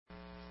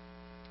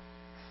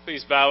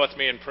Please bow with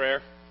me in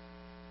prayer.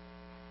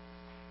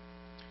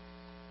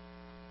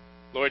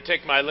 Lord,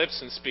 take my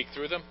lips and speak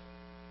through them.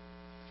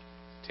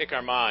 Take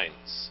our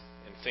minds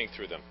and think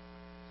through them.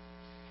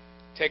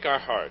 Take our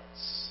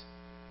hearts,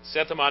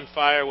 set them on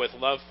fire with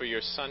love for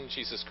your Son,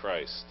 Jesus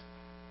Christ,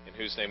 in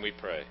whose name we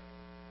pray.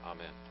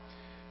 Amen.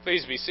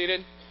 Please be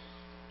seated.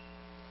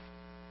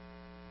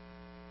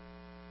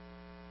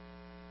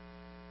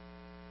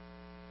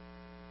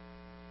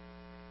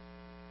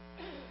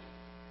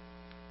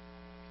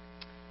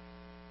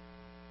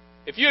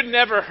 If you had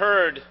never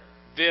heard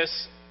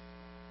this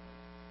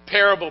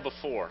parable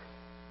before,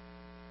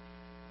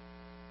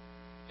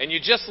 and you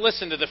just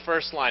listened to the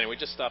first line, and we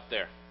just stopped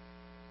there.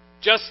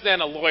 Just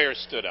then a lawyer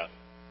stood up.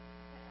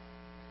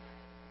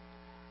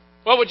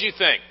 What would you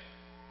think?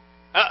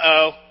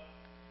 Uh-oh,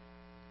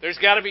 there's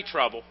got to be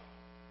trouble,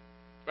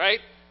 right?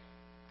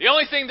 The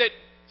only thing that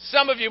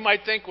some of you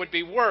might think would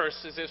be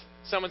worse is if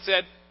someone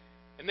said,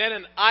 and then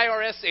an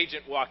IRS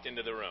agent walked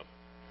into the room,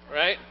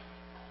 right?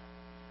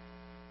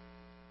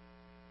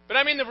 But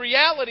I mean, the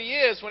reality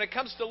is, when it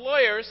comes to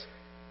lawyers,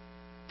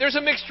 there's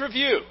a mixed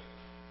review.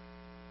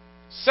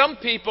 Some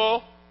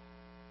people,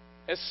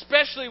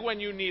 especially when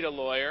you need a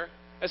lawyer,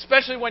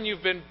 especially when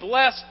you've been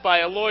blessed by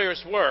a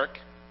lawyer's work,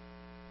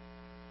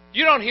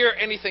 you don't hear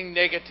anything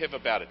negative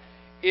about it.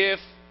 If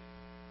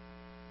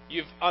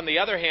you've, on the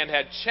other hand,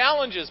 had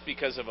challenges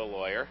because of a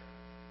lawyer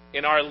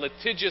in our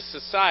litigious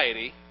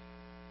society,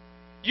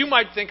 you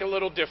might think a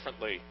little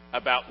differently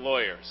about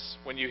lawyers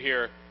when you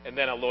hear, and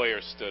then a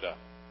lawyer stood up.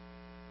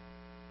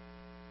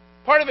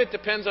 Part of it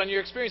depends on your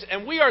experience.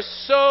 And we are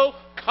so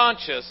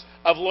conscious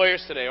of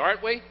lawyers today,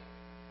 aren't we?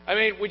 I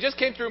mean, we just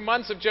came through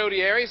months of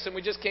Jodi Arias, and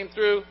we just came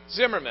through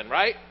Zimmerman,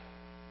 right?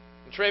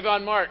 And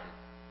Trayvon Martin.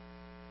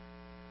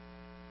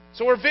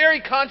 So we're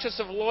very conscious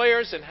of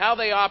lawyers and how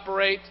they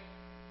operate.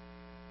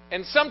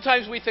 And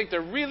sometimes we think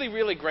they're really,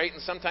 really great,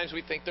 and sometimes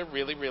we think they're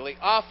really, really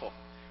awful.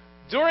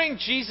 During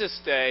Jesus'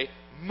 day,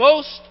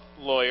 most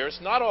lawyers,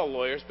 not all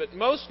lawyers, but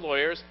most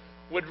lawyers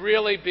would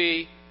really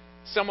be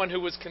someone who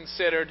was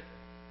considered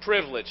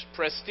privileged,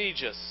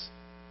 prestigious,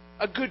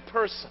 a good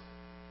person.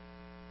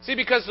 See,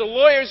 because the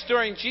lawyers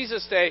during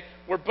Jesus' day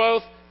were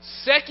both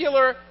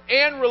secular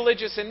and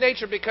religious in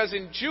nature, because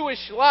in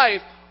Jewish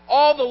life,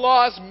 all the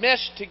laws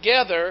meshed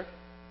together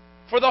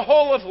for the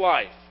whole of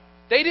life.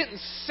 They didn't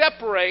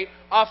separate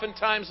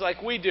oftentimes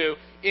like we do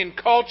in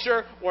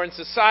culture or in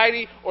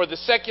society or the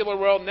secular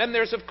world. And then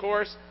there's, of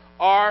course,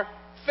 our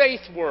faith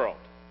world.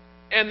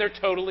 And they're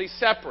totally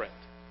separate.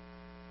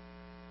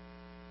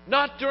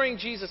 Not during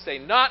Jesus' day,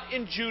 not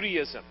in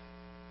Judaism,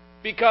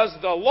 because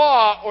the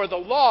law or the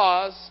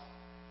laws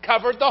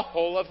covered the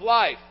whole of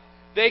life.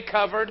 They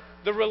covered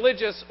the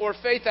religious or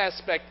faith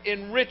aspect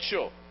in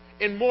ritual,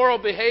 in moral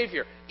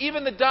behavior,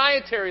 even the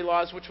dietary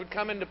laws which would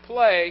come into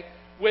play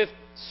with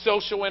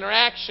social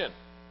interaction.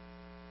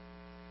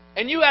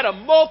 And you had a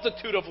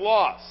multitude of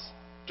laws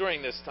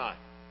during this time.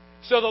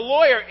 So the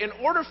lawyer, in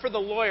order for the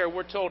lawyer,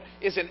 we're told,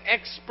 is an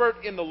expert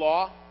in the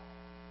law,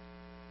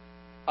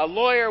 a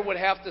lawyer would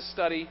have to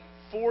study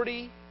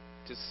 40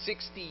 to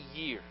 60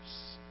 years.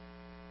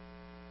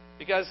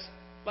 Because,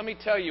 let me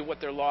tell you what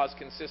their laws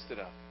consisted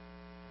of.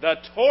 The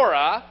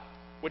Torah,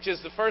 which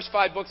is the first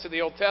 5 books of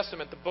the Old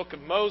Testament, the book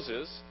of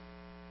Moses,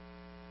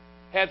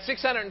 had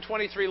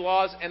 623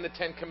 laws and the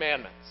 10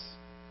 Commandments.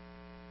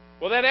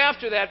 Well, then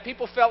after that,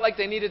 people felt like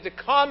they needed to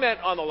comment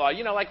on the law,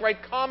 like write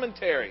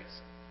commentaries.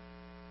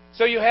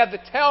 So you had the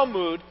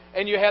Talmud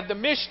and you had the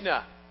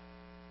Mishnah.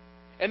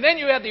 And then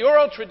you had the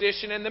oral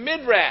tradition and the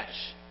Midrash.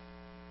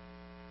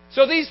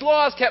 So these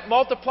laws kept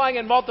multiplying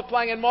and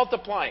multiplying and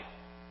multiplying.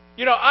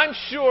 I'm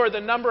sure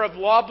the number of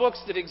law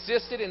books that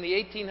existed in the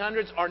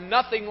 1800s are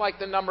nothing like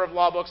the number of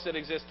law books that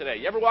exist today.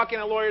 You ever walk in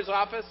a lawyer's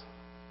office?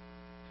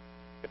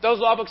 If those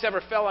law books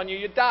ever fell on you,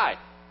 you'd die.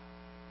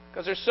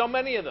 Because there's so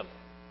many of them.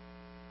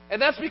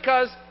 And that's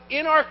because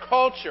in our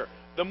culture,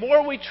 the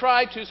more we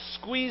try to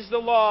squeeze the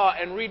law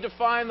and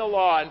redefine the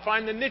law and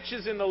find the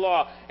niches in the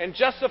law and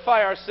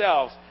justify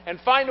ourselves and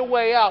find a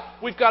way out,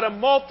 we've got to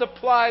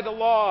multiply the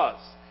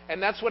laws.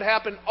 And that's what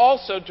happened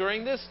also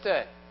during this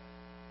day.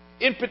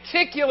 In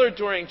particular,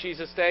 during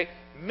Jesus' day,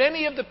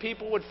 many of the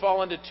people would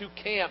fall into 2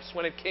 camps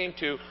when it came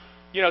to,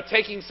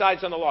 taking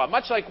sides on the law,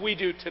 much like we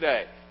do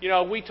today.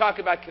 We talk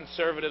about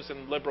conservatives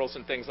and liberals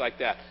and things like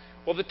that.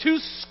 Well, the 2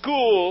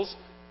 schools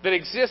that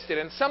existed,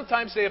 and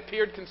sometimes they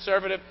appeared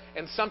conservative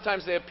and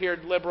sometimes they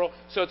appeared liberal,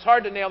 so it's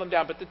hard to nail them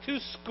down. But the 2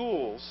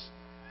 schools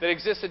that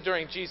existed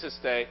during Jesus'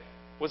 day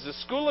was the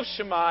school of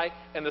Shammai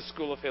and the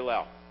school of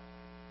Hillel.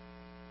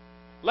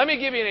 Let me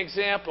give you an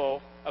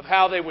example of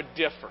how they would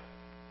differ.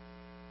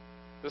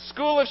 The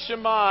school of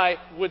Shammai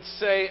would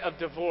say of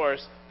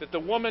divorce that the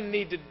woman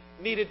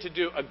needed to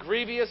do a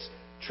grievous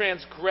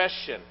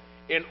transgression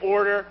in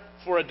order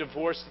for a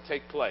divorce to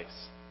take place.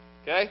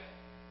 Okay?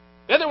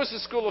 Then there was the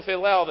school of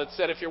Hillel that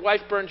said if your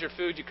wife burned your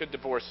food, you could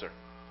divorce her.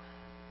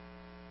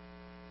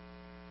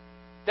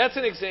 That's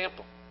an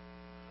example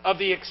of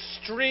the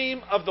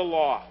extreme of the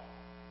law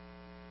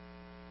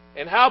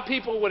and how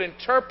people would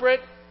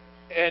interpret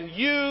and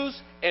use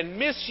and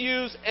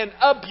misuse and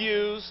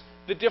abuse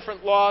the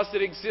different laws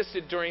that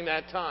existed during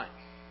that time.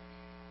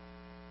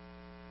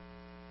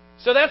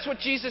 So that's what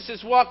Jesus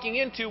is walking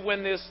into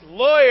when this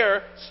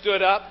lawyer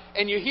stood up,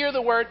 and you hear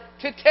the word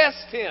to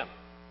test him.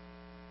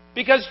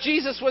 Because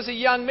Jesus was a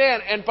young man,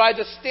 and by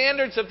the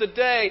standards of the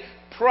day,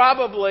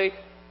 probably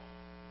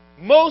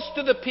most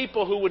of the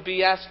people who would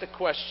be asked a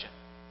question,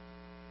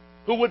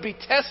 who would be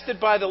tested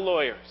by the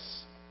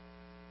lawyers,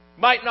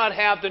 might not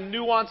have the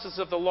nuances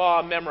of the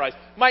law memorized,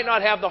 might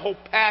not have the whole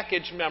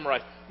package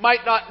memorized,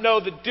 might not know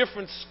the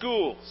different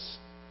schools.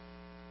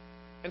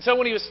 And so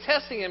when he was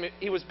testing him,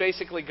 he was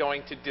basically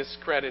going to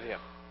discredit him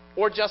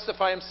or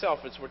justify himself,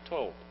 as we're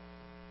told.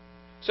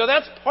 So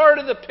that's part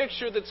of the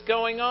picture that's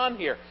going on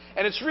here.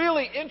 And it's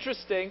really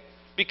interesting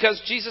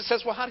because Jesus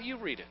says, well, how do you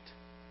read it?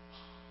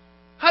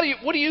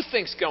 What do you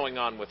think's going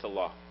on with the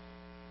law?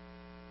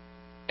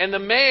 And the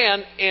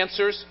man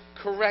answers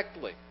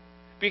correctly.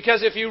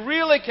 Because if you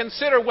really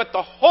consider what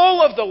the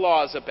whole of the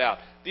law is about,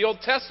 the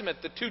Old Testament,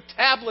 the 2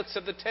 tablets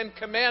of the 10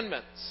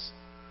 Commandments,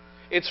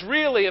 it's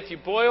really, if you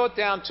boil it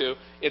down to,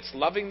 it's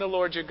loving the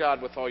Lord your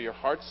God with all your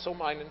heart, soul,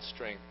 mind, and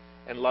strength,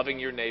 and loving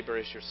your neighbor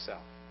as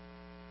yourself.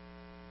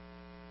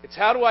 It's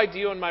how do I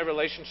deal in my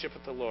relationship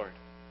with the Lord?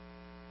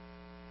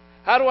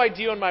 How do I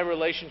deal in my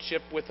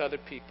relationship with other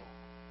people?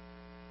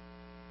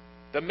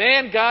 The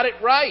man got it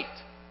right.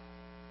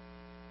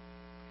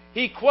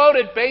 He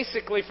quoted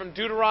basically from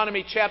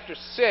Deuteronomy chapter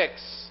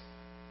 6.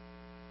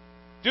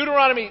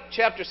 Deuteronomy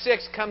chapter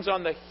 6 comes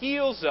on the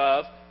heels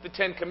of the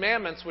 10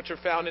 Commandments, which are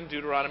found in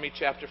Deuteronomy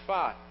chapter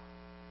 5.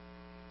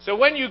 So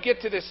when you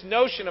get to this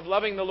notion of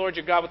loving the Lord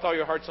your God with all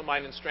your heart, soul,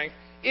 mind, and strength,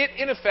 it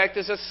in effect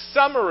is a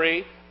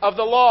summary of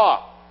the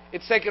law.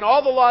 It's taken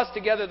all the laws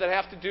together that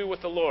have to do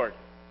with the Lord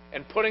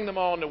and putting them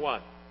all into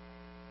one.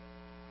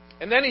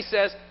 And then he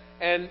says,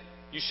 and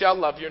you shall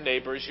love your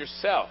neighbor as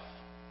yourself.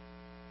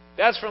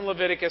 That's from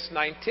Leviticus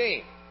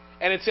 19.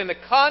 And it's in the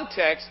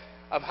context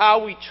of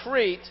how we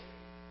treat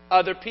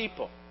other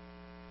people.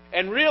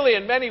 And really,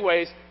 in many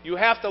ways, you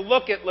have to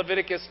look at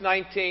Leviticus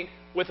 19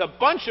 with a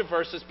bunch of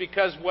verses,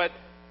 because what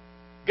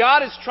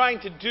God is trying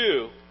to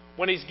do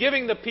when He's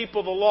giving the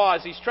people the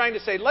laws, He's trying to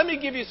say, let me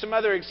give you some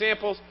other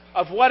examples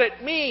of what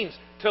it means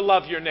to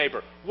love your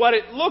neighbor, what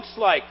it looks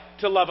like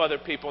to love other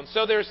people. And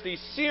so there's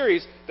these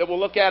series that we'll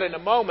look at in a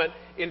moment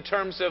in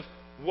terms of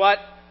what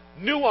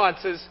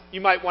nuances you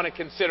might want to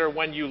consider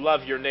when you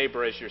love your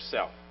neighbor as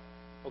yourself.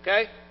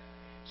 Okay?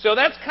 So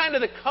that's kind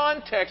of the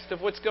context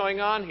of what's going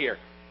on here.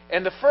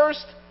 And the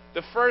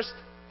first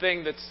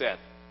thing that's said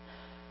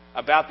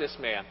about this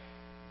man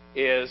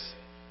is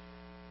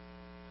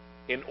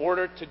in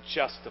order to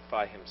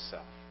justify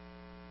himself.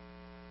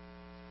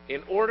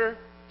 In order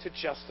to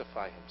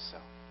justify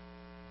himself.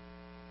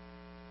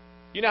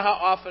 You know how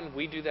often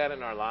we do that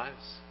in our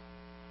lives?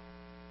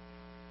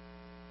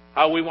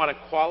 How we want to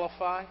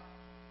qualify,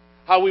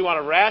 how we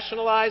want to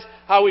rationalize,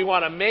 how we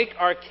want to make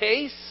our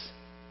case.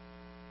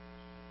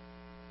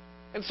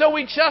 And so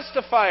we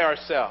justify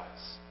ourselves.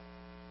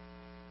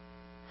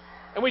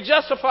 And we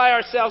justify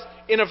ourselves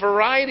in a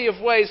variety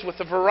of ways with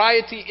a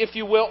variety, if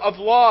you will, of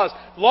laws.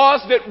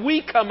 Laws that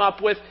we come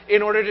up with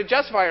in order to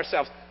justify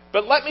ourselves.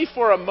 But let me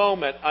for a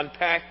moment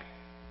unpack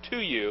to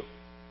you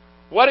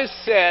what is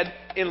said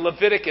in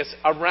Leviticus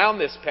around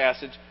this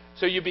passage,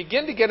 so you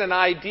begin to get an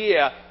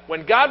idea.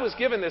 When God was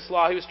given this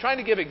law, He was trying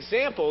to give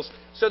examples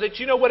so that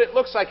you know what it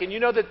looks like, and you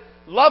know that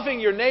loving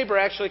your neighbor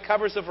actually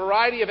covers a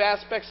variety of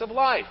aspects of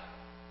life.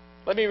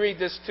 Let me read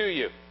this to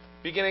you,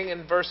 beginning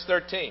in verse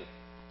 13.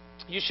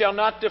 You shall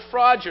not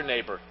defraud your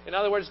neighbor. In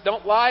other words,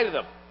 don't lie to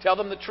them. Tell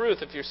them the truth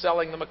if you're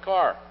selling them a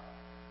car.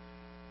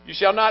 You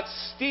shall not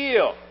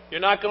steal. You're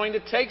not going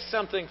to take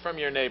something from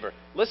your neighbor.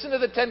 Listen to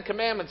the 10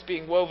 Commandments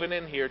being woven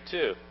in here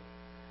too.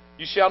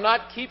 You shall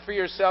not keep for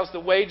yourselves the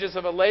wages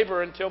of a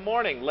laborer until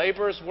morning.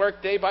 Laborers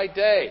work day by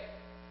day.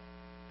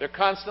 They're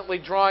constantly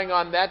drawing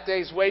on that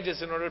day's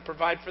wages in order to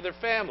provide for their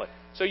family.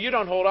 So you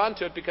don't hold on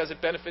to it because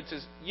it benefits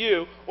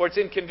you or it's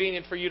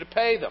inconvenient for you to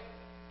pay them.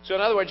 So in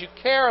other words, you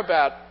care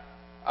about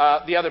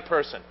the other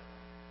person.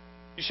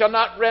 You shall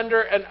not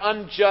render an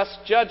unjust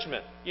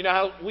judgment. You know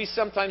how we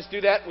sometimes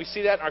do that? We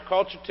see that in our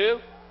culture too.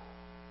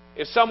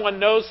 If someone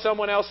knows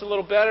someone else a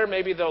little better,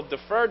 maybe they'll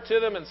defer to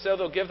them, and so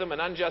they'll give them an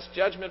unjust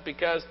judgment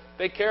because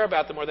they care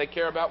about them or they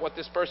care about what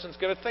this person's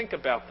going to think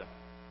about them.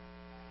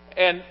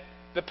 And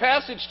the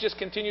passage just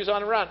continues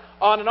on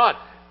and on.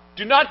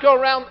 Do not go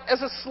around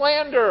as a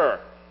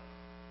slanderer.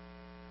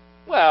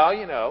 Well,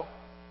 you know,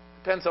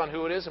 depends on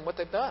who it is and what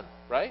they've done,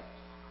 right?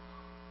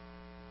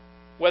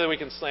 Whether we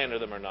can slander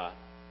them or not.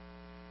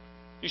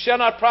 You shall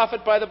not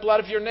profit by the blood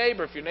of your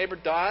neighbor. If your neighbor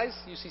dies,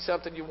 you see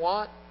something you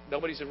want,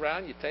 nobody's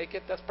around, you take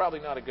it, that's probably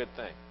not a good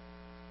thing.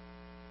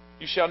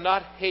 You shall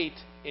not hate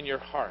in your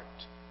heart.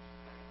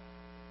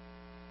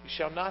 You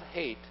shall not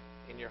hate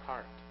in your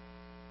heart.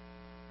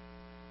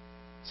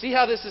 See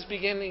how this is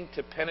beginning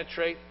to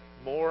penetrate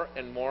more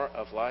and more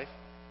of life?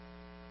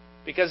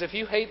 Because if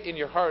you hate in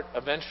your heart,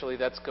 eventually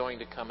that's going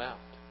to come out.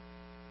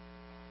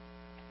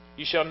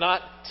 You shall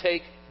not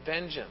take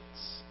vengeance.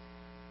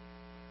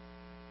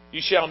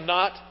 You shall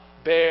not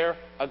bear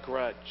a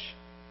grudge.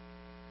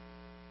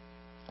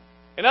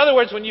 In other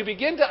words, when you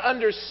begin to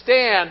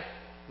understand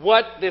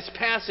what this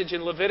passage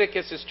in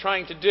Leviticus is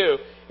trying to do,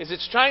 is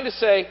it's trying to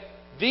say,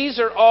 these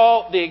are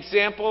all the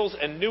examples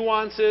and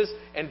nuances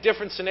and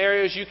different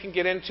scenarios you can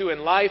get into in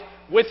life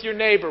with your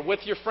neighbor,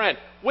 with your friend,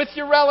 with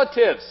your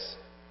relatives.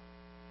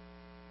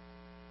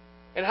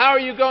 And how are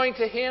you going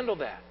to handle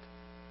that?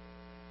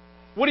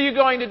 What are you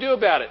going to do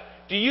about it?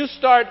 Do you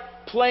start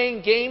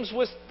playing games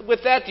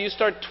with that? Do you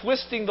start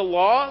twisting the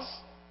laws?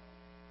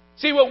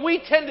 See, what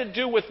we tend to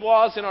do with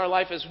laws in our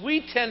life is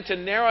we tend to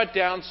narrow it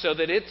down so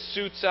that it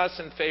suits us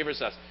and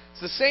favors us.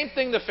 It's the same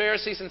thing the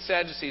Pharisees and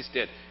Sadducees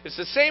did. It's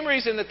the same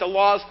reason that the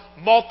laws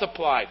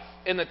multiplied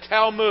in the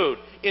Talmud,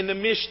 in the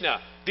Mishnah,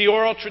 the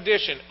oral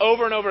tradition,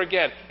 over and over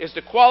again, is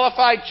to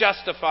qualify,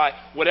 justify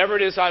whatever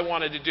it is I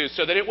wanted to do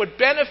so that it would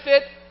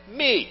benefit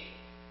me.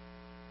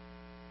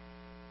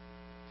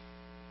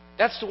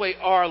 That's the way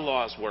our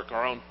laws work,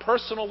 our own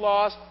personal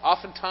laws,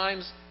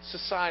 oftentimes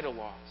societal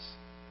laws.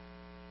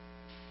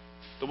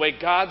 The way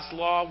God's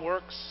law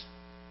works,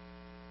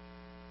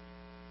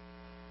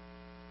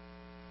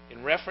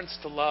 in reference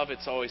to love,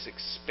 it's always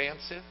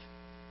expansive.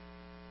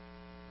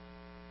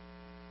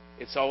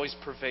 It's always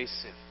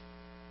pervasive.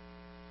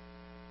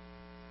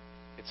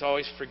 It's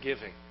always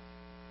forgiving.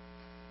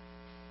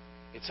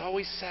 It's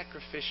always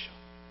sacrificial.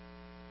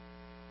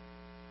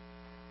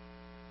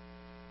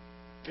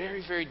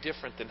 Very, very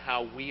different than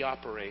how we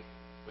operate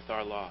with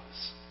our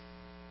laws.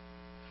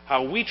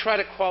 How we try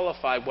to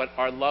qualify what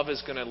our love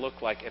is going to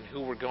look like and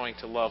who we're going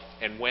to love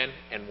and when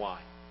and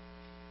why.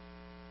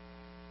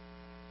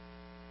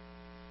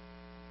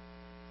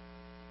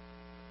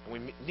 And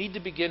we need to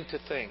begin to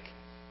think,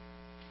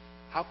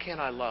 how can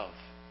I love?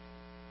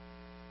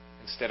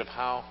 Instead of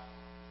how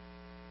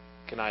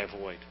can I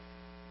avoid?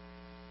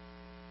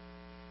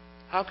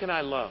 How can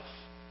I love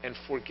and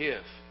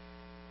forgive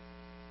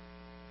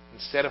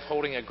instead of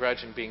holding a grudge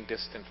and being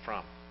distant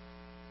from?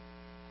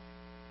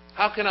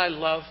 How can I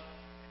love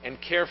and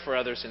care for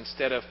others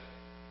instead of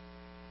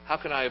how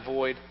can I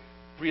avoid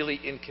really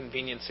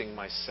inconveniencing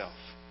myself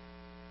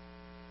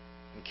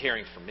and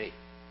caring for me?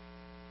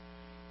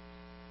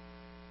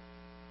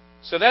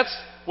 So that's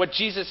what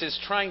Jesus is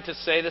trying to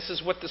say. This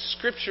is what the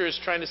Scripture is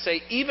trying to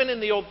say, even in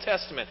the Old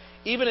Testament,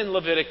 even in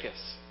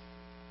Leviticus.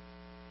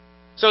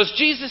 So as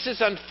Jesus is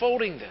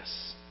unfolding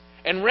this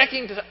and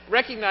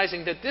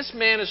recognizing that this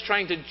man is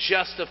trying to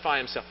justify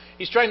himself,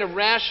 he's trying to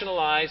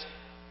rationalize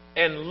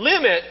and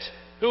limit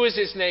who is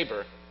his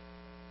neighbor,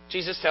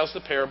 Jesus tells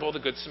the parable of the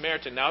Good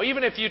Samaritan. Now,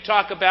 even if you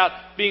talk about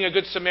being a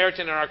Good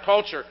Samaritan in our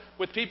culture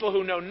with people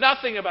who know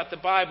nothing about the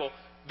Bible,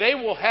 they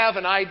will have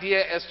an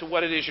idea as to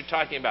what it is you're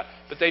talking about.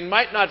 But they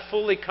might not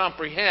fully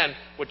comprehend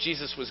what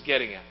Jesus was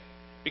getting at.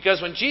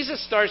 Because when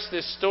Jesus starts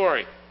this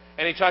story,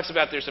 and he talks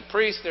about there's a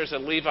priest, there's a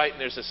Levite,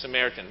 and there's a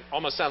Samaritan.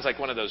 Almost sounds like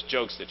one of those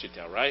jokes that you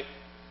tell, right?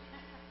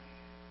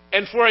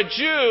 And for a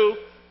Jew,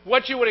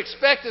 what you would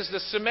expect is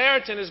the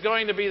Samaritan is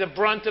going to be the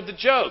brunt of the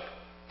joke.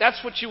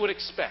 That's what you would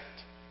expect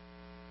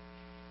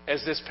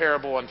as this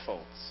parable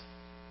unfolds.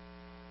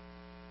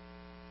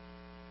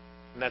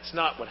 And that's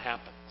not what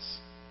happens.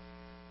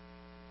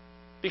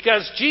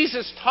 Because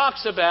Jesus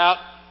talks about,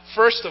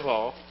 first of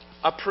all,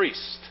 a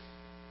priest.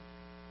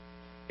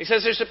 He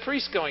says there's a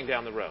priest going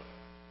down the road.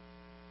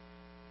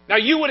 Now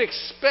you would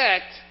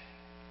expect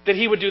that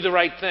he would do the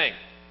right thing.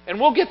 And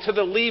we'll get to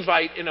the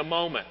Levite in a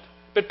moment.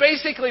 But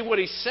basically what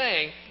he's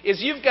saying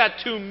is you've got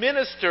two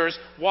ministers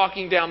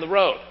walking down the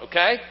road,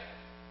 okay?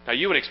 Now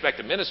you would expect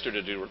a minister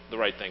to do the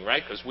right thing,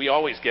 right? Because we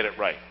always get it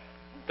right.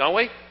 Don't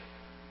we?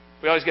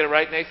 We always get it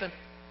right, Nathan?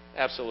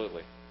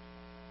 Absolutely.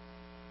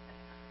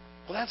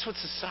 Well, that's what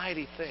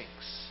society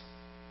thinks.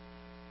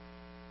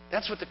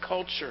 That's what the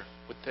culture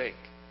would think.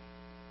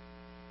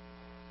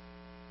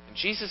 And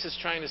Jesus is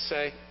trying to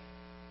say,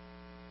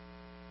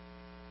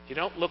 you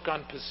don't look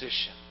on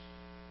position.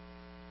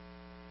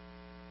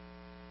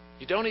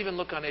 You don't even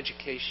look on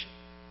education.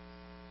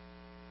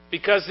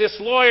 Because this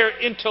lawyer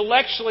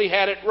intellectually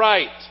had it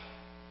right.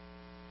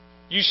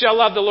 You shall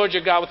love the Lord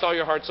your God with all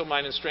your heart, soul,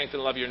 mind, and strength,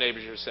 and love your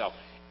neighbors yourself.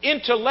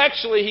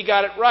 Intellectually, he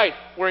got it right.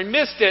 Where he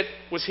missed it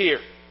was here.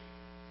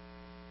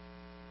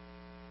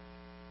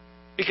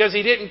 Because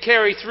he didn't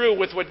carry through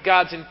with what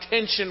God's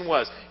intention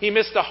was. He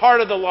missed the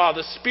heart of the law,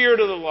 the spirit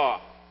of the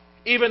law,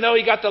 even though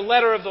he got the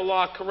letter of the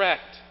law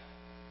correct.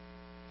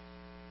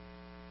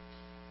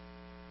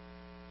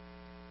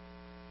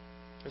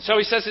 And so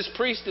he says his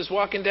priest is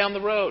walking down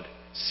the road,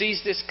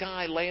 sees this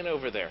guy laying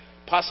over there,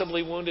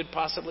 possibly wounded,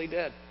 possibly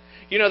dead.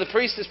 You know, the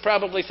priest is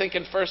probably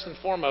thinking first and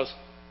foremost,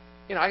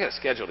 I got a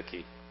schedule to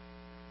keep.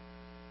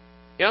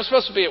 I'm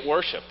supposed to be at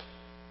worship.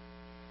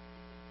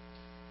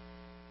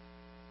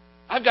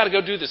 I've got to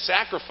go do the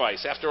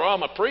sacrifice. After all,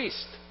 I'm a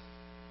priest.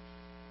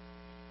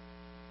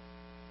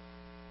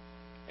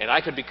 And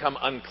I could become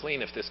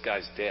unclean if this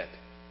guy's dead.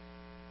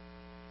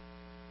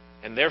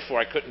 And therefore,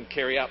 I couldn't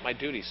carry out my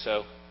duty.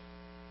 So,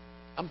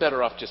 I'm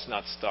better off just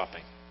not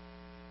stopping.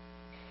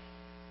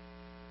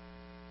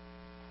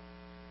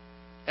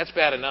 That's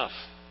bad enough.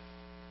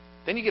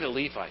 Then you get a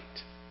Levite.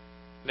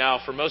 Now,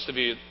 for most of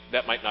you,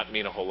 that might not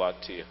mean a whole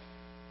lot to you.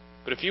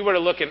 But if you were to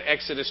look in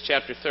Exodus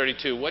chapter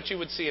 32, what you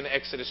would see in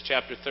Exodus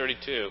chapter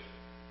 32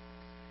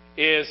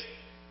 is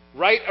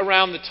right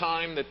around the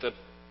time that the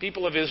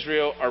people of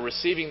Israel are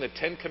receiving the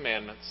Ten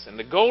Commandments, and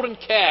the golden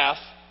calf,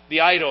 the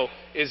idol,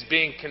 is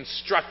being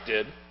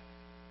constructed,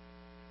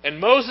 and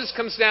Moses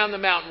comes down the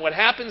mountain. What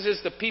happens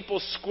is the people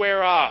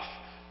square off.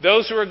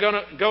 Those who are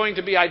going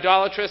to be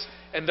idolatrous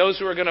and those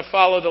who are going to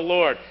follow the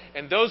Lord.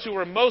 And those who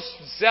were most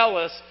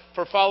zealous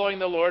for following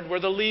the Lord were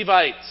the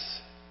Levites.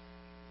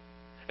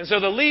 And so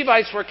the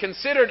Levites were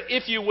considered,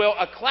 if you will,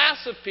 a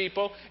class of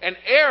people, and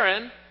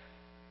Aaron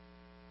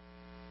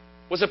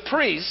was a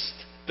priest,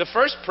 the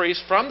first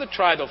priest from the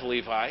tribe of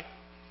Levi.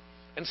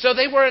 And so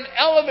they were an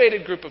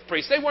elevated group of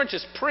priests. They weren't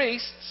just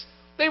priests,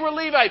 they were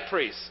Levite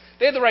priests.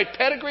 They had the right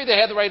pedigree, they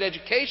had the right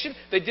education,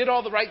 they did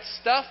all the right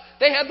stuff.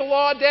 They had the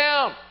law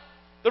down.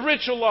 The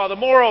ritual law, the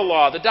moral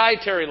law, the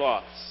dietary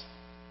laws.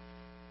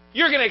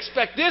 You're going to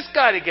expect this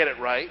guy to get it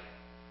right.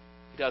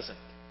 He doesn't.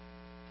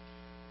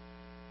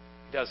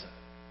 He doesn't.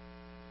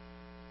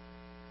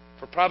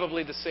 For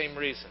probably the same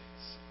reasons.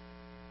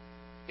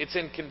 It's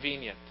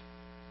inconvenient.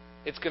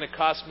 It's going to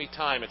cost me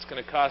time. It's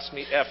going to cost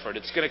me effort.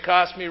 It's going to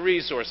cost me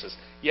resources.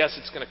 Yes,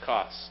 it's going to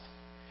cost.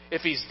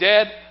 If he's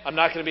dead, I'm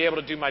not going to be able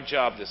to do my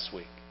job this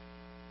week.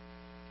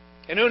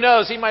 And who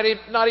knows, he might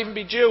not even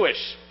be Jewish.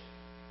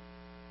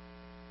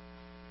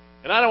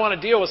 And I don't want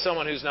to deal with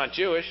someone who's not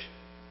Jewish.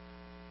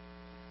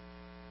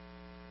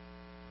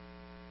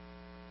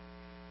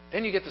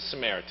 Then you get the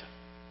Samaritan.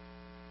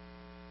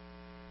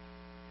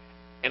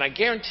 And I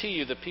guarantee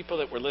you the people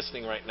that were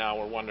listening right now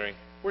were wondering,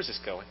 where's this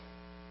going?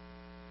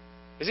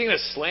 Is he going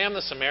to slam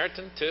the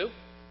Samaritan too?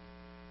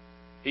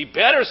 He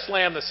better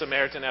slam the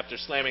Samaritan after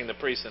slamming the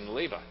priest and the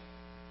Levite.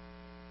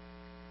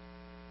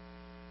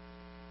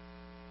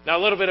 Now,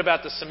 a little bit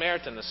about the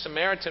Samaritan. The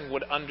Samaritan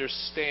would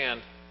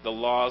understand the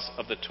laws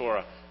of the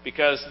Torah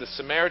because the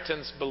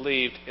Samaritans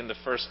believed in the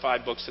first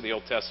 5 books of the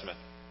Old Testament,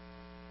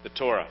 the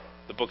Torah,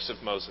 the books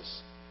of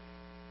Moses.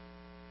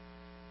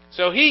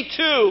 So he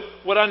too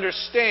would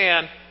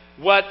understand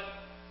what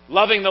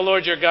loving the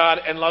Lord your God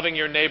and loving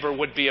your neighbor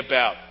would be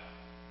about.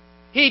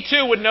 He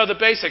too would know the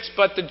basics,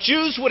 but the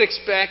Jews would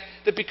expect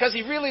that because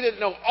he really didn't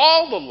know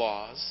all the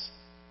laws,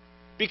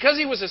 because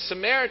he was a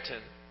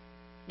Samaritan,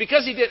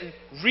 because he didn't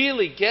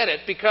really get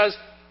it, because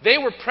they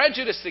were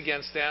prejudiced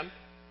against them,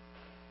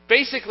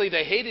 basically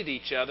they hated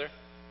each other,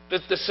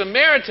 that the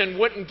Samaritan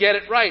wouldn't get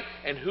it right.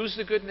 And who's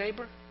the good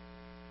neighbor?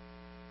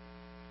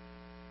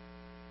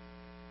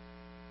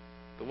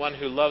 The one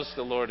who loves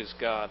the Lord his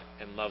God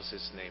and loves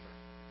his neighbor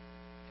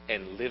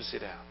and lives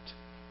it out.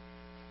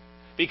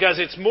 Because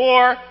it's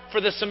more for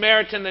the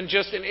Samaritan than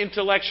just an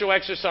intellectual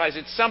exercise.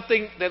 It's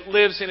something that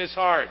lives in his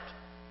heart.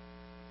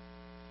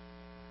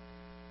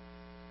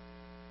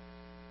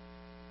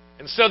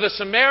 And so the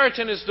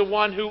Samaritan is the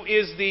one who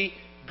is the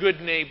good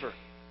neighbor.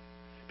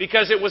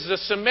 Because it was the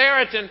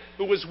Samaritan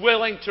who was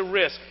willing to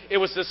risk. It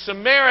was the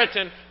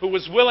Samaritan who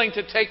was willing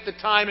to take the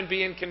time and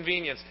be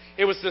inconvenienced.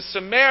 It was the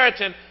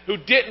Samaritan who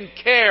didn't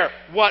care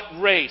what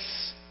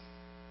race,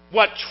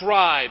 what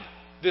tribe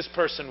this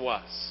person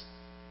was.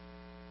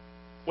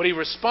 What he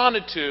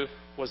responded to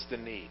was the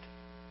need.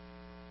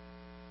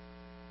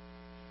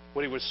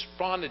 What he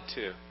responded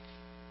to,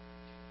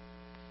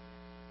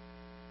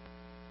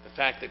 the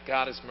fact that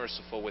God is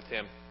merciful with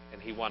him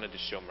and he wanted to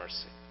show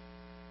mercy.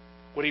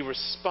 What he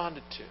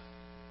responded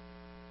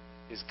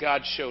to is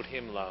God showed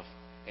him love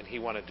and he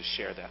wanted to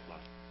share that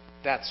love.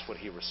 That's what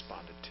he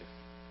responded to.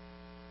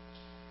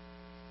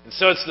 And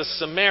so it's the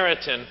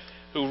Samaritan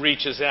who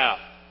reaches out.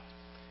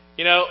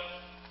 You know,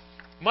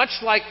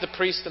 much like the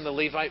priest and the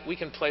Levite, we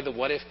can play the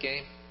what if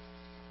game.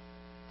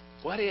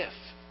 What if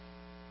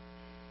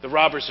the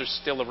robbers are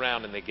still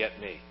around and they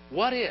get me?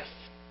 What if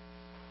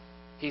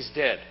he's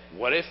dead?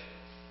 What if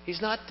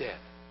he's not dead?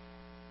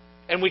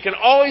 And we can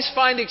always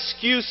find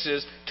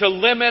excuses to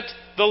limit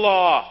the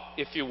law,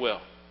 if you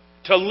will.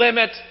 To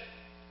limit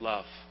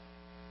love.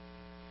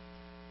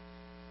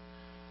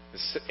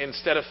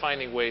 Instead of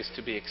finding ways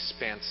to be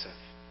expansive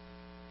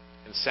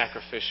and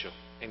sacrificial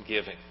and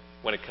giving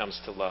when it comes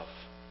to love.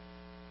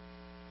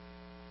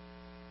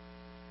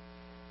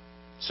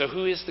 So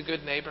who is the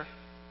good neighbor?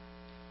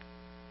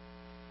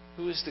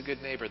 Who is the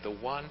good neighbor? The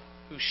one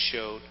who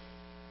showed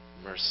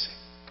mercy.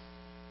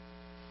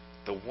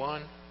 The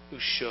one who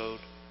showed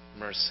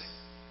mercy.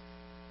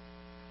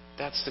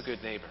 That's the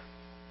good neighbor.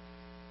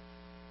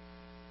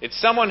 It's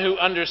someone who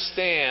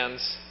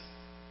understands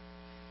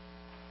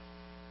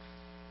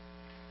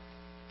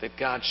that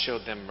God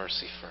showed them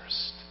mercy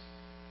first.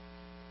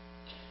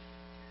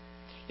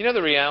 You know,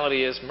 the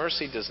reality is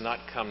mercy does not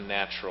come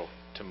natural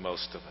to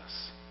most of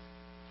us.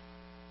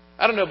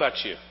 I don't know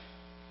about you.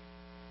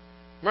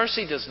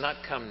 Mercy does not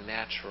come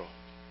natural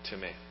to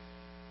me.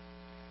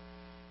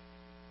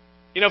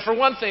 You know, for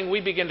one thing, we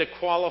begin to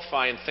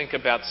qualify and think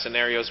about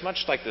scenarios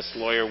much like this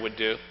lawyer would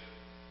do.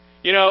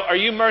 You know, are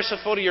you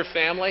merciful to your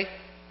family?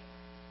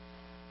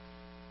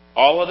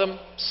 All of them?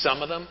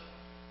 Some of them?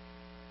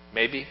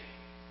 Maybe.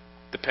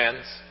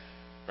 Depends,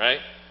 right?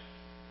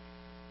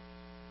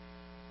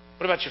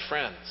 What about your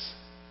friends?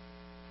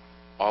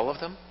 All of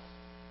them?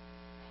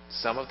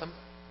 Some of them?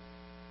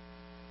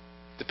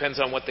 Depends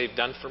on what they've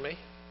done for me,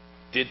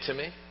 did to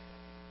me,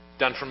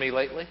 done for me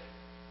lately.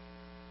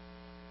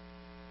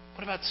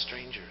 What about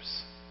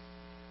strangers?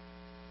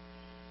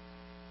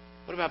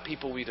 What about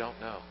people we don't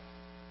know?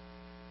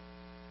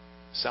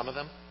 Some of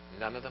them?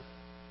 None of them?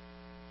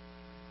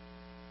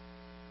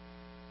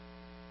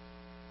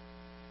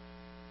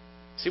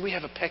 See, we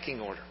have a pecking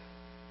order.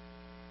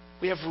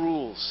 We have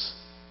rules.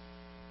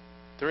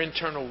 They're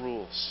internal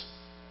rules.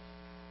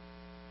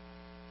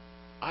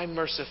 I'm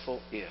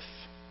merciful if.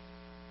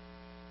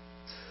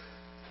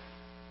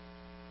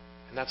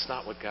 And that's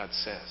not what God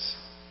says.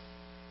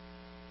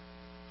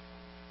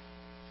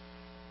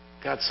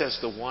 God says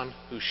the one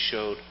who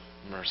showed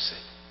mercy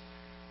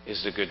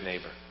is the good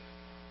neighbor.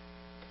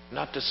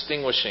 Not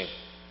distinguishing.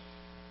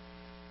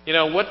 You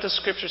know, what does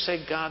Scripture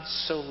say? God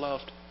so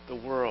loved the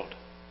world.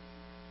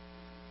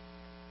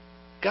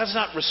 God's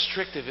not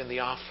restrictive in the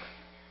offer.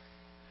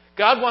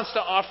 God wants to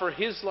offer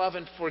His love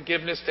and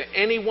forgiveness to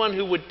anyone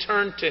who would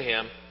turn to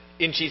Him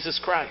in Jesus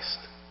Christ.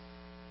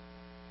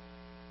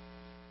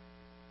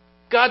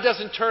 God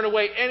doesn't turn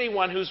away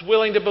anyone who's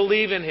willing to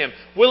believe in Him,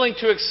 willing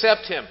to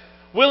accept Him,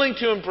 willing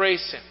to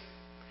embrace Him.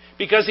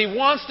 Because He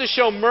wants to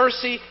show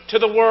mercy to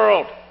the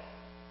world.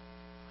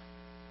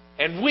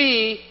 And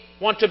we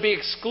want to be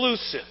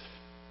exclusive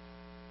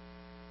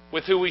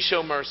with who we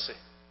show mercy.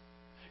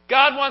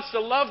 God wants to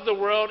love the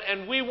world,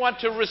 and we want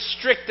to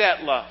restrict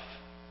that love.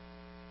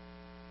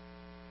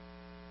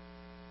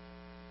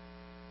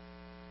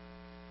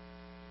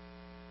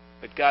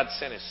 But God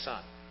sent His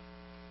Son.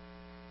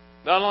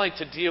 Not only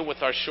to deal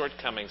with our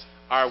shortcomings,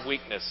 our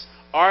weakness,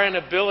 our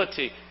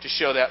inability to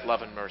show that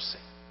love and mercy,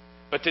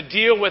 but to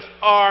deal with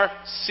our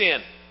sin,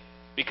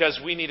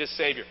 because we need a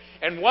Savior.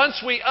 And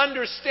once we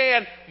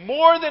understand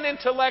more than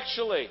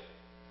intellectually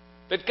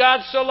that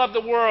God so loved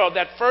the world,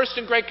 that first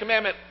and great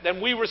commandment,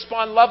 then we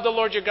respond, love the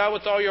Lord your God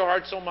with all your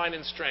heart, soul, mind,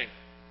 and strength.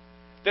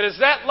 That as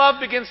that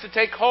love begins to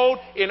take hold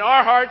in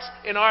our hearts,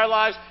 in our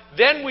lives,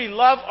 then we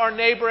love our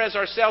neighbor as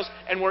ourselves,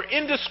 and we're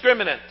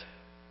indiscriminate.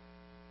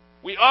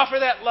 We offer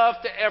that love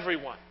to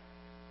everyone.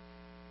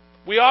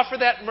 We offer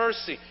that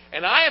mercy.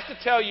 And I have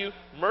to tell you,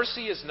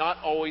 mercy is not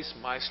always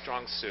my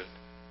strong suit.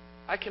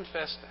 I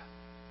confess that.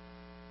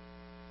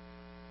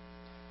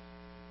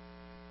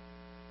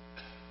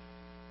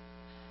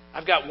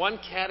 I've got one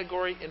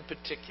category in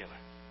particular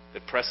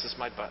that presses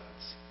my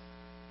buttons.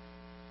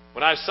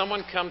 When I have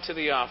someone come to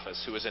the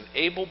office who is an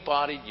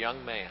able-bodied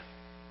young man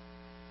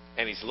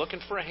and he's looking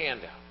for a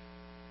handout,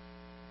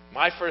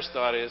 my first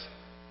thought is,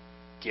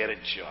 get a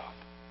job.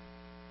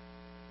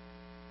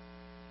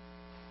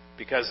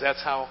 Because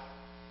that's how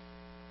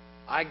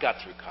I got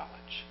through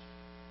college.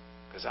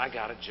 Because I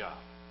got a job.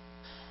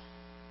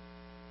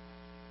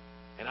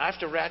 And I have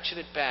to ratchet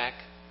it back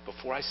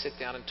before I sit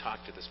down and talk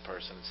to this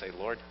person and say,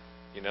 Lord,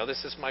 you know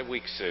this is my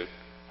weak suit.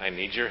 I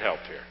need your help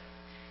here.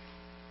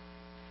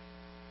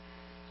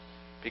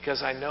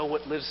 Because I know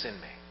what lives in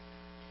me.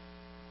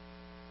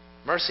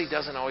 Mercy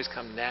doesn't always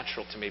come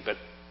natural to me, but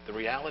the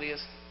reality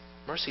is,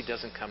 mercy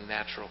doesn't come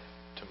natural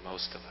to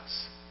most of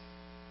us.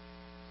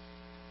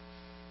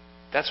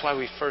 That's why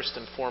we first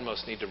and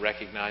foremost need to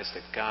recognize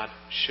that God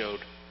showed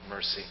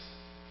mercy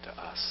to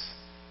us.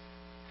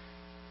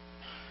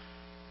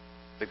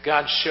 That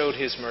God showed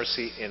His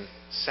mercy in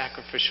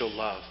sacrificial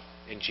love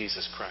in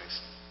Jesus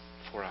Christ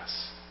for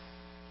us.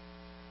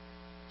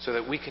 So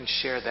that we can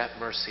share that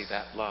mercy,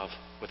 that love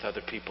with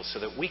other people. So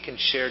that we can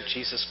share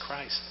Jesus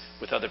Christ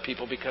with other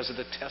people because of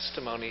the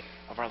testimony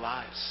of our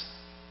lives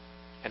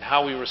and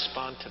how we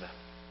respond to them.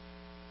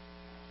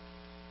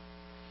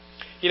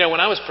 You know,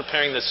 when I was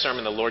preparing this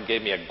sermon, the Lord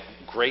gave me a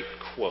great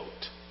quote,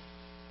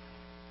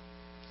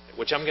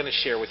 which I'm going to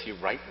share with you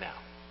right now.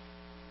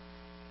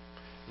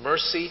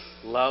 Mercy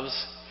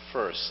loves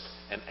first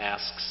and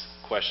asks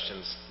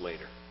questions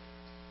later.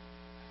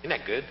 Isn't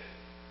that good?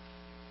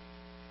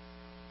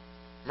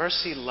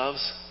 Mercy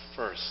loves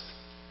first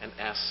and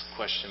asks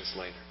questions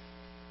later.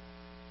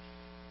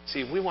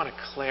 See, we want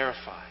to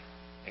clarify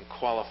and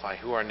qualify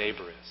who our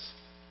neighbor is.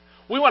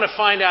 We want to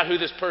find out who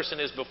this person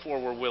is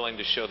before we're willing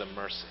to show them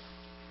mercy.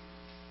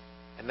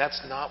 And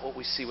that's not what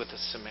we see with the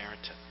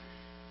Samaritan.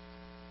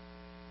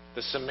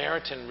 The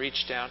Samaritan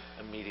reached out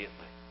immediately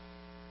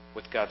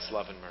with God's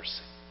love and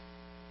mercy.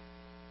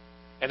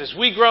 And as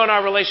we grow in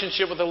our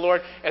relationship with the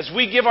Lord, as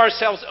we give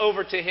ourselves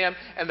over to Him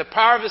and the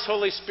power of His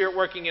Holy Spirit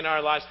working in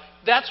our lives,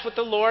 that's what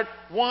the Lord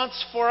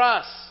wants for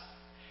us.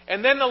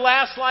 And then the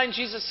last line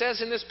Jesus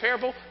says in this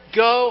parable,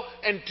 go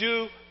and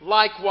do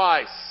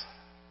likewise.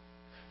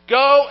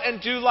 Go and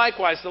do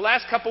likewise. The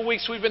last couple of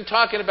weeks we've been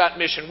talking about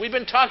mission. We've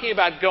been talking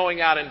about going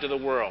out into the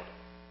world.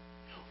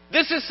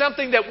 This is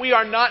something that we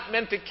are not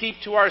meant to keep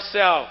to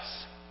ourselves.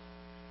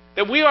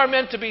 That we are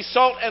meant to be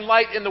salt and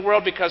light in the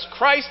world because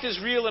Christ is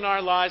real in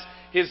our lives.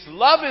 His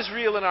love is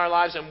real in our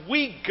lives. And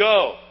we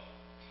go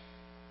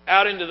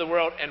out into the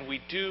world and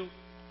we do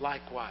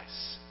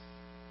likewise.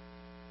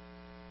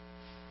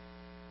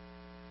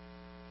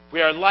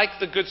 We are like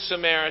the Good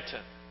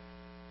Samaritan.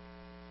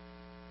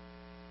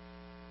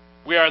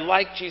 We are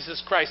like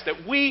Jesus Christ,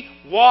 that we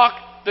walk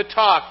the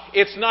talk.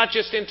 It's not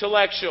just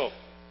intellectual.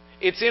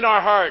 It's in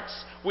our hearts.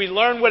 We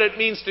learn what it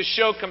means to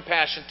show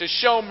compassion, to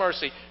show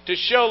mercy, to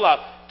show love,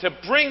 to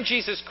bring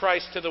Jesus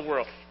Christ to the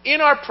world.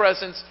 In our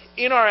presence,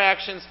 in our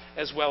actions,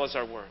 as well as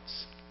our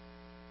words.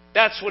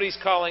 That's what He's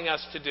calling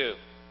us to do.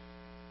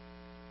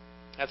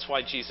 That's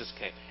why Jesus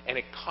came. And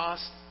it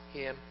cost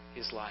Him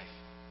His life.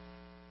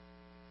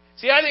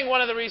 See, I think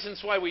one of the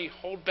reasons why we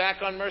hold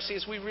back on mercy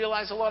is we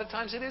realize a lot of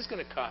times it is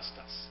going to cost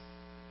us.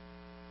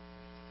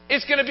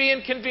 It's going to be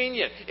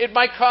inconvenient. It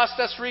might cost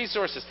us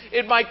resources.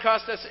 It might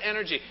cost us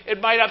energy. It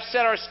might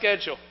upset our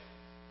schedule.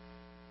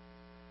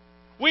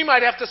 We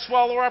might have to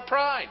swallow our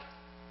pride.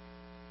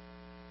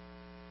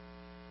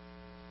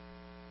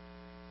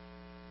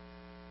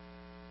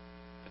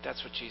 But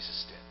that's what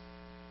Jesus did.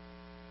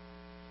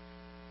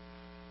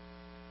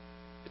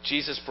 But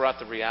Jesus brought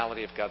the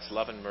reality of God's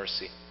love and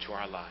mercy to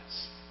our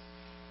lives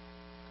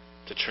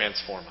to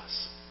transform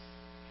us.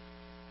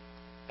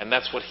 And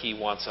that's what He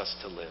wants us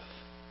to live.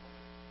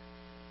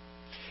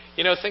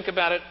 You know, think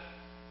about it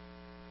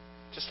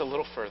just a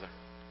little further.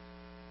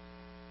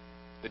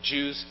 The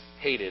Jews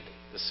hated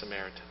the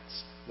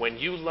Samaritans. When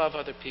you love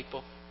other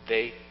people,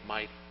 they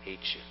might hate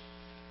you.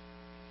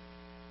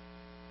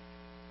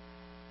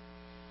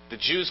 The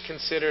Jews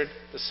considered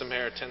the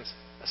Samaritans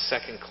a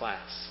second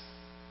class.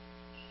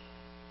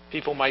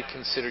 People might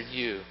consider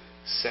you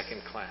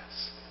second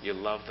class. You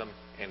love them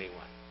anyway.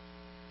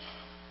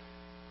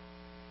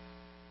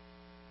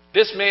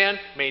 This man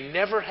may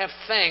never have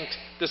thanked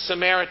the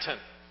Samaritan.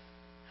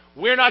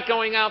 We're not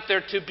going out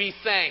there to be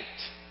thanked.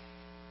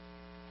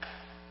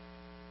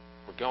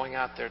 We're going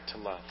out there to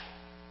love.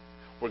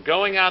 We're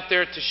going out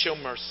there to show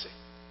mercy.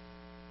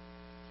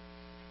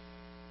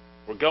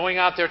 We're going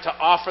out there to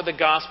offer the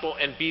gospel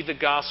and be the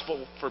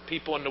gospel for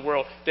people in the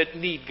world that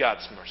need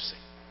God's mercy.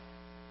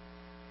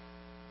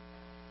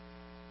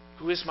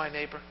 Who is my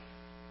neighbor?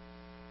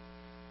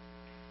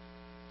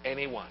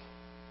 Anyone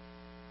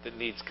that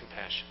needs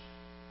compassion.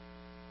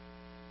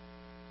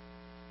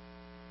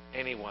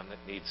 Anyone that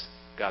needs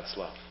God's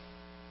love.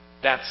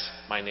 That's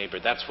my neighbor.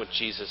 That's what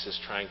Jesus is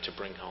trying to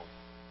bring home.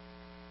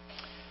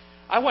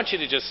 I want you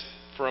to just,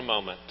 for a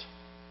moment,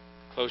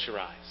 close your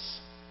eyes.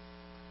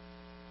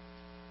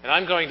 And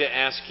I'm going to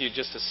ask you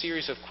just a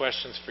series of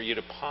questions for you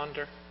to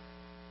ponder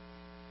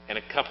and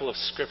a couple of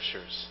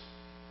scriptures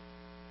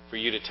for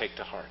you to take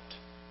to heart.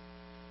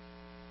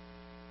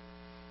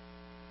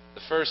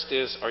 The first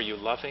is, are you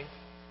loving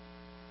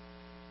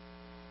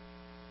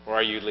or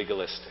are you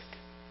legalistic?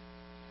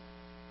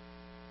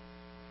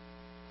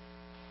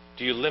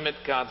 Do you limit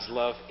God's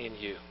love in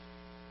you?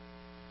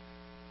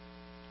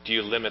 Do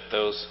you limit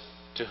those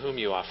to whom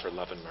you offer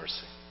love and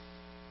mercy?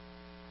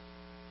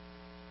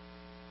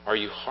 Are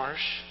you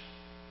harsh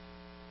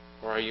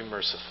or are you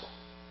merciful?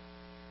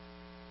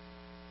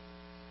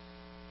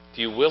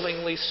 Do you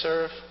willingly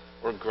serve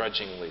or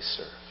grudgingly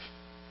serve?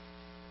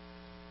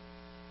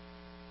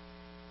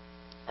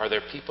 Are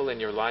there people in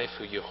your life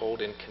who you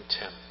hold in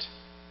contempt,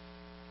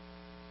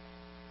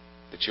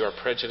 that you are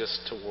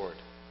prejudiced toward,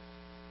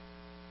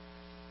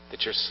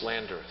 that you're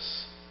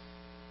slanderous,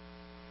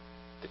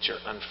 that you're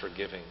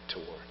unforgiving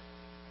toward?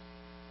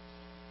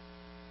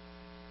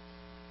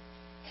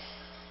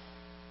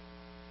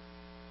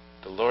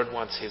 The Lord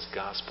wants His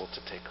gospel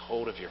to take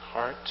hold of your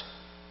heart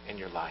and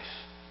your life.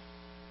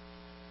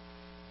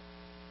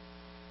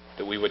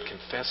 That we would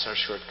confess our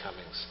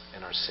shortcomings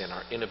and our sin,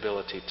 our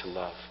inability to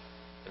love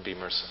and be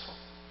merciful.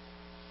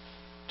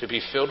 To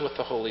be filled with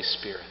the Holy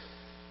Spirit.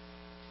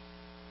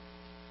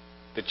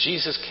 That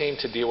Jesus came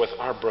to deal with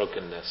our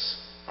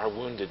brokenness, our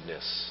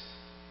woundedness,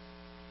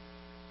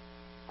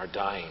 our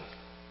dying,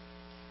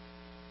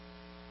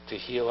 to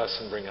heal us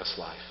and bring us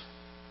life.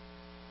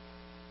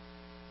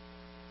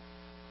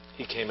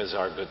 He came as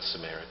our Good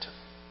Samaritan.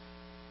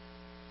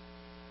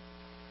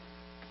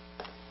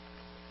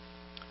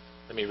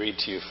 Let me read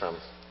to you from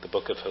the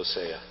book of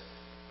Hosea,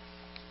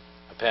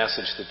 a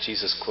passage that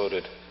Jesus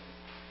quoted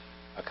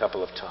a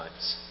couple of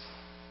times.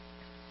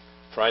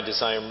 For I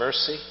desire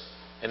mercy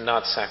and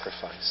not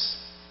sacrifice,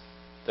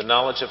 the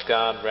knowledge of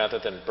God rather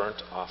than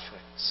burnt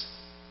offerings.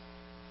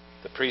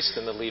 The priest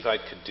and the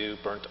Levite could do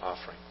burnt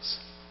offerings,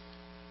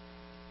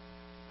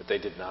 but they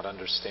did not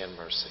understand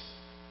mercy.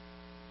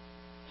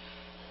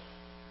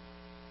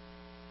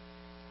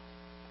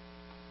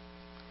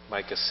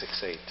 Micah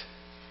 6:8.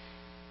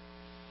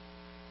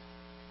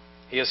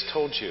 He has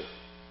told you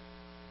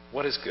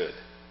what is good,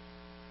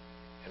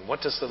 and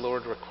what does the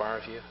Lord require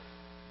of you?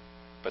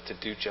 But to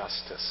do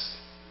justice,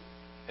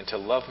 and to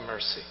love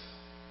mercy,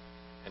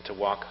 and to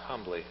walk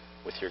humbly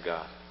with your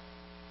God.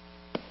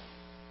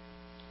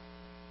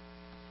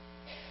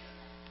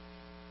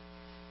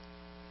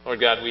 Lord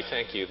God, we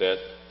thank you that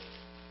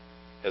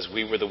as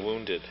we were the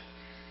wounded,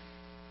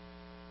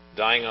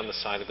 dying on the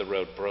side of the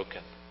road,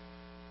 broken,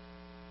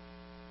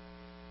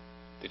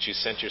 that you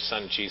sent your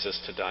Son Jesus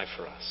to die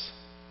for us,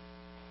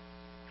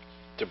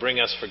 to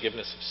bring us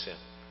forgiveness of sin,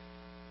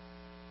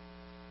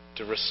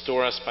 to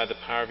restore us by the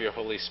power of your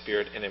Holy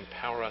Spirit and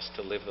empower us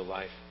to live the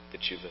life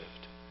that you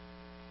lived.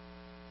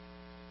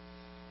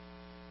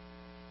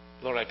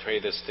 Lord, I pray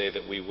this day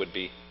that we would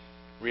be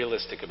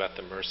realistic about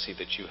the mercy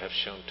that you have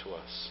shown to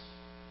us.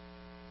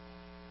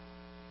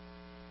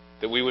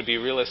 That we would be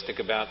realistic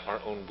about our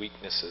own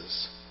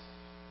weaknesses,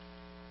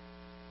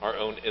 our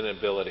own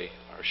inability,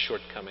 our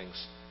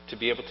shortcomings, to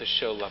be able to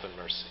show love and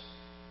mercy.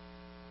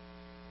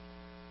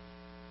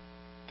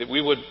 That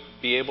we would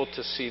be able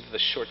to see the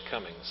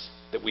shortcomings,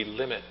 that we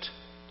limit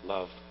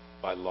love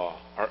by law,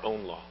 our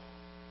own law.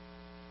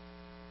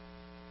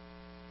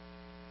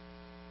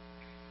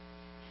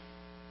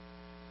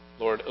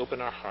 Lord, open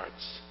our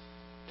hearts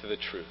to the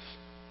truth.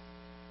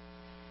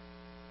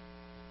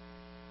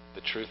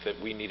 The truth that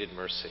we needed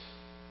mercy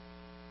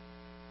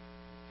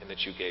and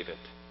that you gave it.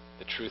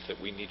 The truth that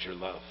we need your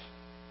love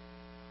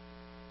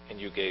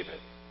and you gave it.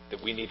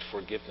 That we need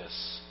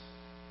forgiveness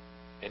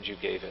and you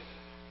gave it.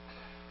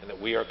 And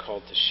that we are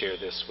called to share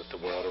this with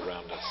the world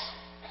around us.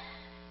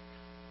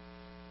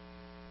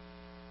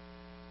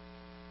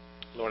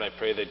 Lord, I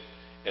pray that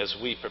as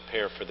we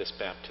prepare for this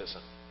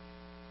baptism,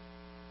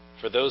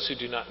 for those who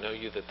do not know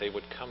you, that they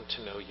would come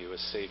to know you as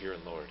Savior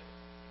and Lord,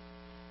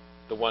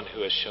 the one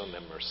who has shown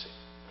them mercy.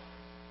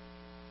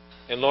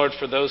 And Lord,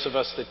 for those of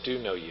us that do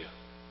know you,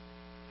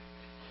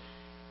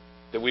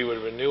 that we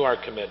would renew our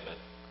commitment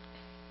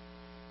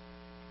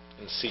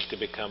and seek to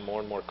become more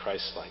and more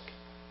Christ-like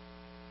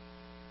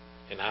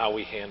in how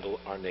we handle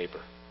our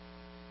neighbor,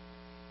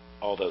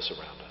 all those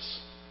around us,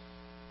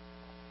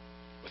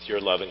 with your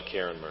love and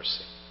care and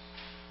mercy.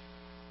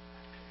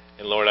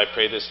 And Lord, I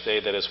pray this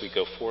day that as we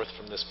go forth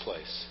from this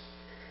place,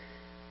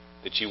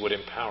 that you would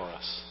empower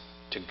us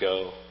to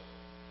go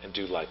and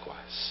do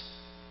likewise.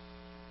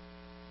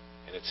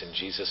 And it's in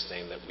Jesus'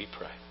 name that we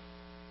pray.